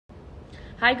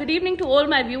Hi good evening to all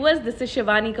my viewers, this is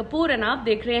Shivani Kapoor and आप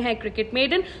देख रहे हैं cricket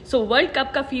maiden. So world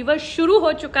cup का फीवर शुरू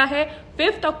हो चुका है।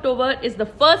 5th October is the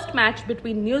first match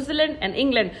between New Zealand and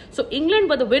England. So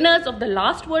England were the winners of the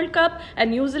last World Cup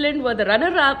and New Zealand were the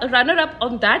runner-up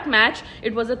on that match.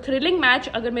 It was a thrilling match.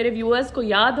 अगर मेरे viewers को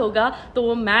याद होगा तो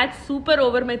वो match super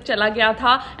over में चला गया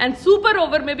था एंड सुपर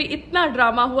ओवर में भी इतना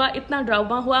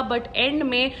ड्रामा हुआ बट एंड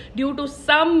में due to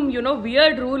some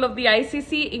weird rule of the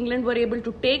ICC, England were able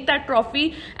to take that trophy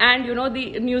and the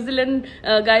New Zealand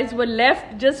guys were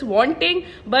left just wanting,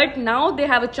 but now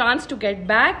they have a chance to get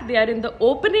back. They are in the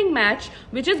opening match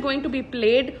which is going to be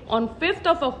played on 5th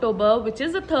of October, which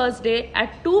is a Thursday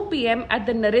at 2 p.m. at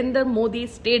the Narendra Modi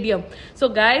Stadium. So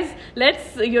guys,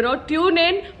 let's tune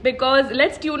in, because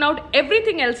let's tune out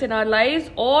everything else in our lives,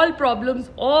 all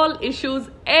problems, all issues,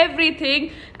 everything,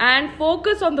 and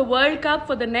focus on the World Cup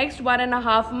for the next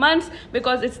 1.5 months,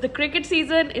 because it's the cricket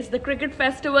season, it's the cricket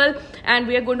festival, and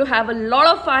we are going to have a lot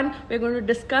of fun. We're going to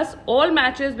discuss all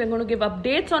matches, we're going to give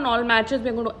updates on all matches,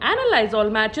 we're going to analyze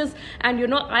all matches,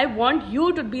 and I want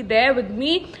you to be there with me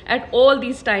at all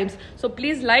these times. So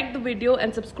please like the video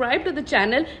and subscribe to the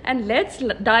channel, and let's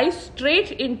dive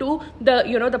straight into the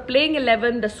the playing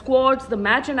 11, the squads, the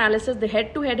match analysis, the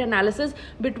head-to-head analysis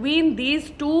between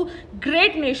these two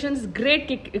great nations,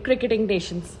 great cricketing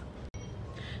nations.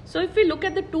 So if we look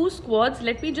at the two squads,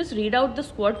 let me just read out the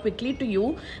squad quickly to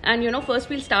you. And first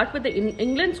we'll start with the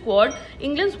England squad.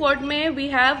 England squad mein we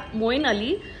have Moeen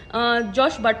Ali,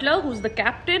 Josh Butler, who's the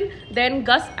captain, then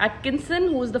Gus Atkinson,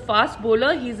 who's the fast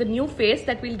bowler. He's a new face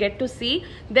that we'll get to see.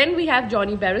 Then we have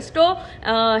Johnny Bairstow,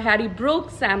 Harry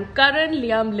Brooks, Sam Curran,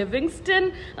 Liam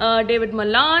Livingstone, David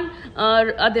Malan,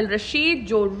 Adil Rashid,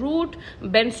 Joe Root,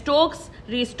 Ben Stokes,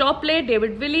 Reece Topley,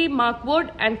 David Willey, Mark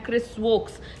Wood and Chris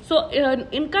Wokes. So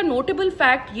इनका notable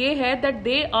fact ये है that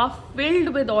they are filled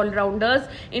with allrounders.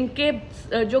 इनके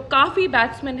जो काफ़ी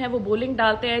batsman हैं वो bowling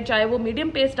डालते हैं, चाहे वो मीडियम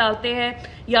पेस डालते हैं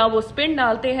या वो स्पिन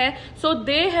डालते हैं. सो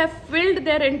they have filled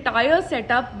their entire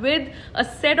setup with a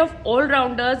set of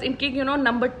allrounders. इनके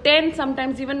नंबर 10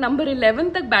 समटाइम्स इवन नंबर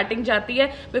 11 तक बैटिंग जाती है,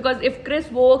 बिकॉज इफ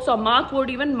क्रिस वोक्स और Mark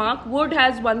Wood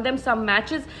has one them some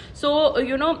matches. So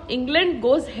England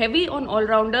goes heavy on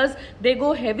allrounders, they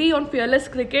go heavy on fearless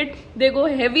cricket, they go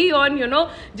heavy on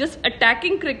just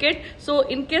attacking cricket. So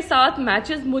इनके साथ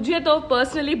matches मुझे तो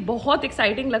personally बहुत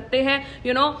exciting लगते हैं.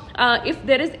 if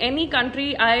there is any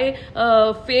country I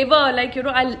favor, like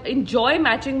I'll enjoy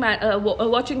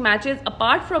watching matches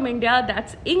apart from India,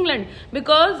 that's England,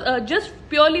 because just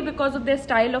purely because of their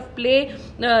style of play,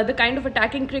 the kind of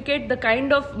attacking cricket, the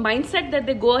kind of mindset that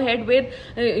they go ahead with.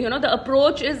 The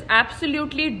approach is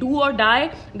absolutely do or die.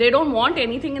 They don't want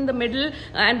anything in the middle,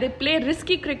 and they play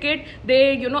risky cricket. They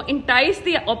entice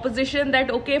the opposition that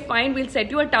okay fine, we'll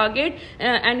set you a target,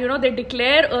 and they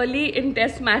declare early in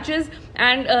test matches,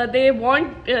 and they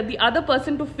want the other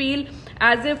person to feel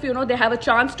as if they have a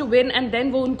chance to win, and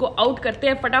then वो उनको out करते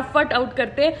हैं, फटाफट out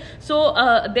करते हैं. So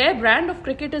their brand of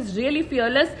cricket is really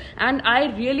fearless, and I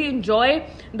really enjoy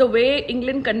the way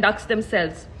England conducts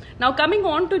themselves. Now coming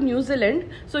on to New Zealand.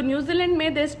 So New Zealand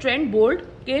में there's Trent Boult,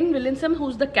 Kane Williamson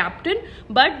who's the captain,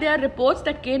 but there are reports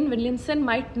that Kane Williamson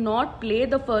might not play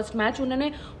the first match.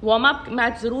 उन्होंने warm up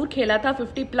match जरूर खेला था,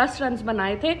 50+ runs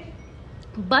बनाए थे,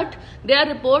 but there are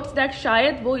reports that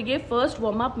शायद वो ये फर्स्ट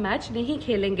वार्म अप मैच नहीं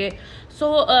खेलेंगे.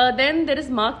 So then there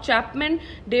is mark Chapman,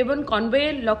 Devon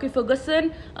Conway, Lockie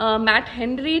Ferguson, Matt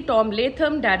Henry, Tom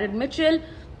Latham, Darren Mitchell,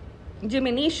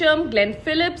 Jimmy Neesham, Glenn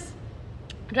Phillips,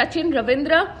 Rachin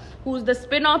Ravindra, who's the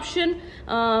spin option,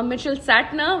 Mitchell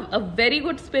Satner, a very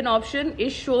good spin option,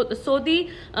 Ish Sodhi,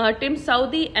 Tim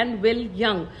Southee and Will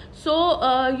Young. So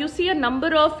you see a number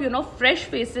of fresh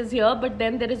faces here, but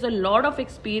then there is a lot of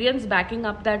experience backing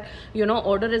up that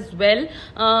order as well.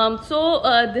 So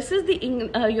this is the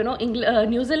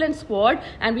New Zealand squad,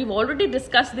 and we've already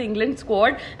discussed the England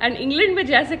squad. And England में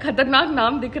जैसे खतरनाक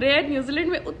नाम दिख रहे हैं, New Zealand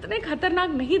में उतने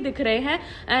खतरनाक नहीं दिख रहे हैं.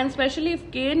 And especially if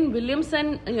Kane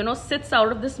Williamson sits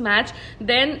out of this match,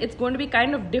 then it's going to be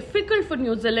kind of difficult for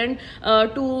New Zealand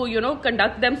to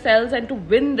conduct themselves and to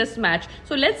win this match.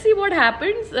 So let's see what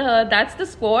happens. That's the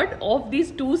squad of these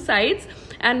two sides,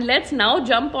 and let's now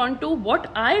jump on to what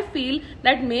I feel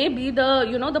that may be the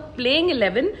the playing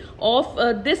 11 of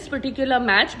this particular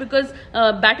match, because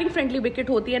batting friendly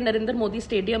wicket होती है Narendra Modi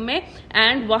stadium में,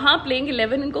 and वहाँ playing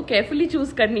 11 इनको carefully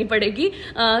choose करनी पड़ेगी.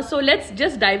 So let's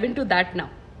just dive into that now.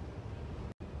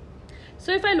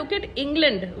 So if I look at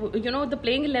England, the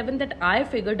playing 11 that I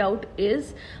figured out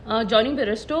is Johnny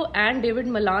Bairstow and David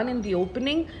Malan in the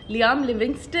opening, Liam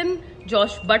Livingstone,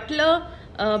 Josh Butler,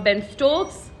 Ben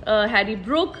Stokes, Harry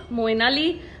Brook, Moeen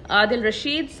Ali, Adil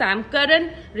Rashid, Sam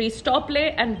Curran, Reece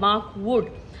Topley and Mark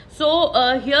Wood. So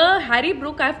here Harry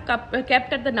Brook I've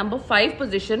kept at the number 5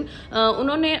 position.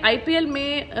 उन्होंने IPL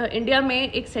में India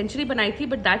में एक century बनाई थी,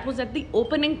 but that was at the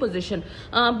opening position.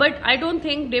 But I don't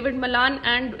think David Malan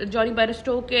and Johnny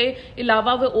Bairstow के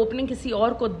अलावा वो opening किसी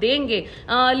और को देंगे.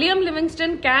 Liam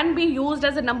Livingstone can be used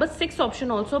as a number 6 option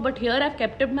also, but here I've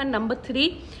kept him at number 3.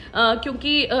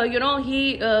 क्योंकि you know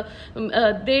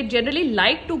they generally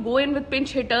like to go in with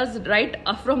pinch hitters right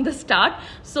from the start.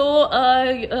 So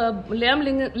Liam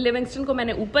Livingston को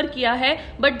मैंने ऊपर किया है,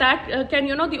 but that can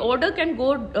the order can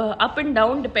go up and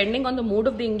down depending on the mood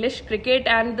of the English cricket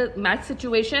and the match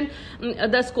situation,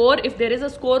 the score, if there is a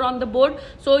score on the board.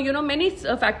 So many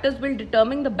factors will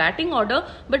determine the batting order,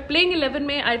 but playing 11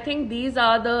 में I think these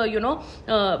are the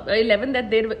 11 that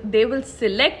they will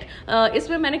select.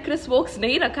 इसमें मैंने Chris Wokes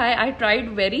नहीं रखा है. I tried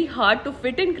very hard to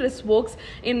fit in Chris Wokes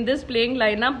in this playing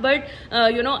lineup, but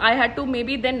I had to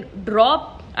maybe then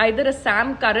drop either a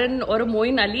Sam Curran or a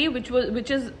Moeen Ali,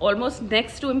 which is almost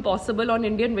next to impossible on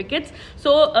Indian wickets.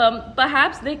 So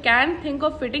perhaps they can think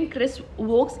of fitting Chris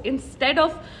Wokes instead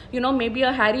of maybe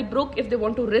a Harry Brook if they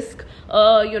want to risk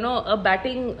a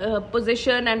batting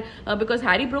position, and because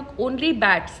Harry Brook only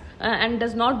bats and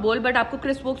does not bowl, but आपको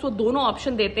Chris Wokes वो दोनों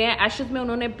option देते हैं. Ashes में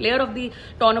उन्होंने player of the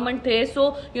tournament थे,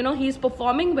 so he is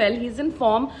performing well, he is in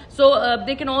form. So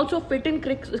they can also fit in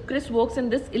Chris Wokes in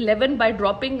this 11 by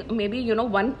dropping maybe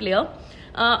one player.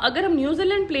 अगर हम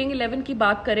New Zealand playing 11 की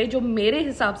बात करें जो मेरे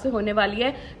हिसाब से होने वाली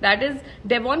है, that is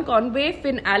Devon Conway,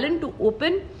 Finn Allen to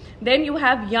open, then you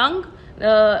have young,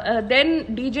 then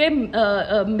DJ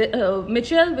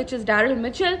Mitchell, which is Daryl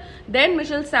Mitchell, then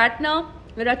Mitchell Satner,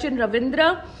 Rachin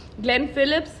Ravindra, Glenn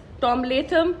Phillips, Tom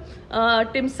Latham,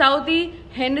 Tim Southee,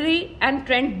 Henry and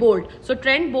Trent Bolt. So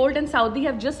Trent Bolt and Southee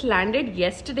have just landed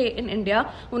yesterday in India.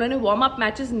 उन्होंने warm up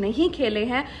matches नहीं खेले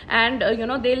हैं, and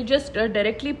they'll just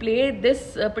directly play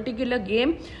this particular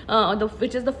game,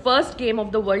 which is the first game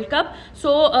of the World Cup.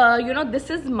 So this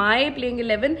is my playing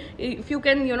 11. If you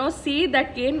can see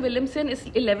that Kane Williamson इस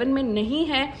 11 में नहीं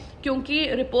है, क्योंकि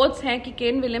reports हैं कि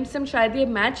केन विलियमसन शायद ये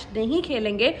match नहीं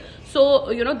खेलेंगे. So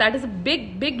that is a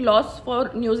big loss for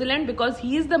New Zealand because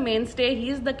he is the main stay, he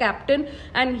is the captain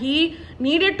and he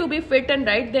needed to be fit and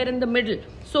right there in the middle.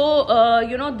 So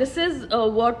this is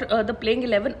what the playing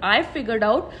 11 I figured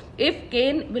out if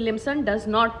Kane Williamson does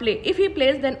not play. If he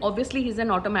plays, then obviously he's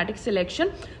an automatic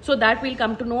selection. So that we'll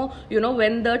come to know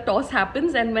when the toss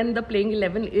happens and when the playing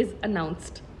 11 is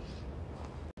announced.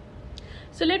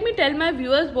 So let me tell my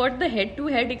viewers what the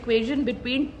head-to-head equation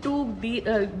between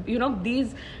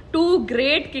these two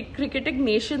great cricketing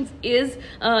nations is,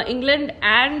 England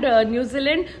and New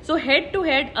Zealand. So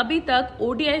head-to-head, abhi tak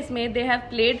ODIs mein they have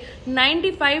played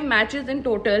 95 matches in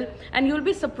total, and you'll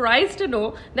be surprised to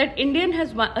know that England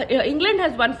has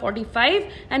won 45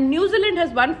 and New Zealand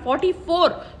has won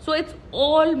 44. So it's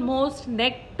almost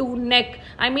neck to neck.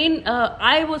 I mean,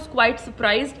 I was quite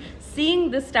surprised seeing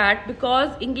this stat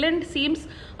because England seems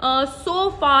so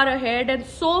far ahead and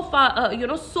so far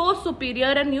so superior,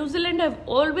 and New Zealand have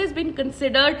always been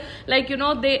considered like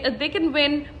they can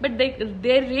win, but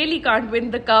they really can't win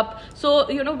the cup. So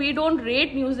we don't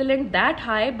rate New Zealand that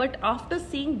high, but after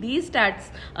seeing these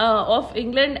stats of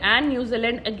England and New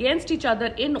Zealand against each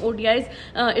other in ODIs,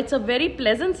 it's a very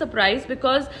pleasant surprise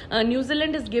because New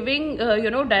Zealand is giving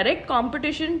direct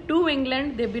competition to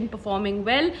England. They've been performing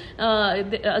well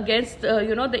against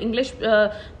the English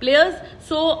players.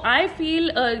 So I feel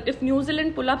if New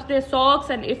Zealand pull up their socks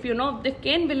and if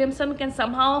Kane Williamson can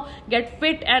somehow get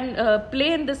fit and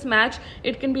play in this match,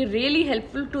 it can be really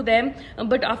helpful to them.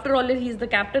 But after all, he's the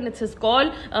captain, it's his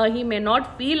call. He may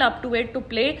not feel up to it to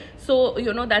play, so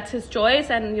that's his choice,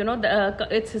 and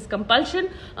it's his compulsion.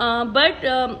 But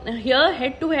here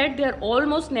head to head they are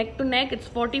almost neck to neck. It's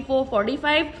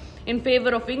 44-45 in favor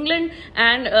of England,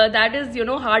 and that is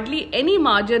hardly any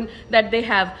margin that they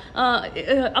have.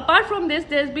 Apart from this,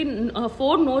 there's been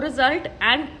 4 no result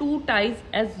and 2 ties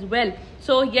as well.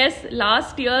 So yes,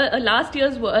 last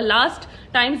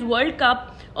time's World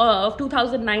Cup of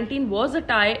 2019 was a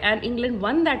tie and England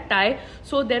won that tie.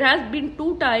 So there has been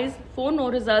 2 ties, 4 no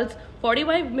results,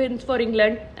 45 wins for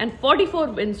England and 44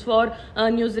 wins for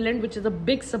New Zealand, which is a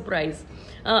big surprise.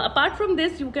 Apart from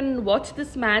this, you can watch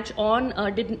this match on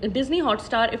Disney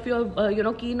Hotstar if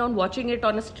you're keen on watching it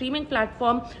on a streaming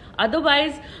platform.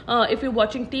 Otherwise, if you're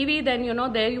watching TV, then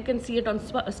there you can see it on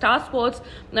Star Sports.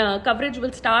 Coverage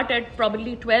will start at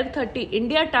probably 12:30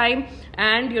 India time,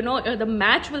 and the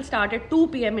match will start at 2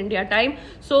 p.m. India time.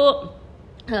 So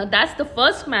that's the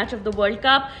first match of the World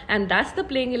Cup, and that's the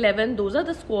playing 11. Those are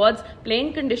the squads.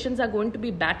 Playing conditions are going to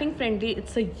be batting friendly.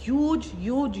 It's a huge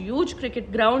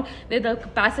cricket ground. The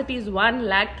capacity is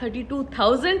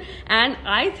 1,32,000, and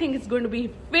I think it's going to be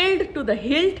filled to the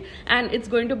hilt, and it's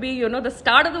going to be, you know, the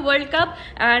start of the World Cup.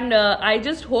 And I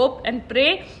just hope and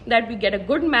pray that we get a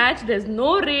good match. There's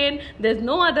no rain, there's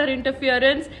no other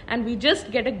interference, and we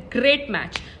just get a great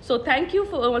match. So thank you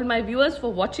for all my viewers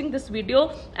for watching this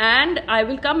video, and I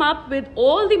will come up with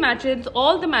all the matches,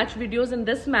 all the match videos in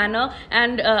this manner,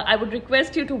 and I would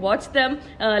request you to watch them,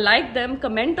 like them,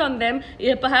 comment on them,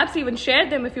 perhaps even share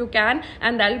them if you can,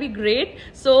 and that'll be great.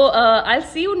 So I'll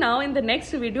see you now in the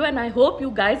next video, and I hope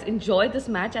you guys enjoy this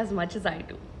match as much as I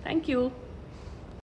do. Thank you.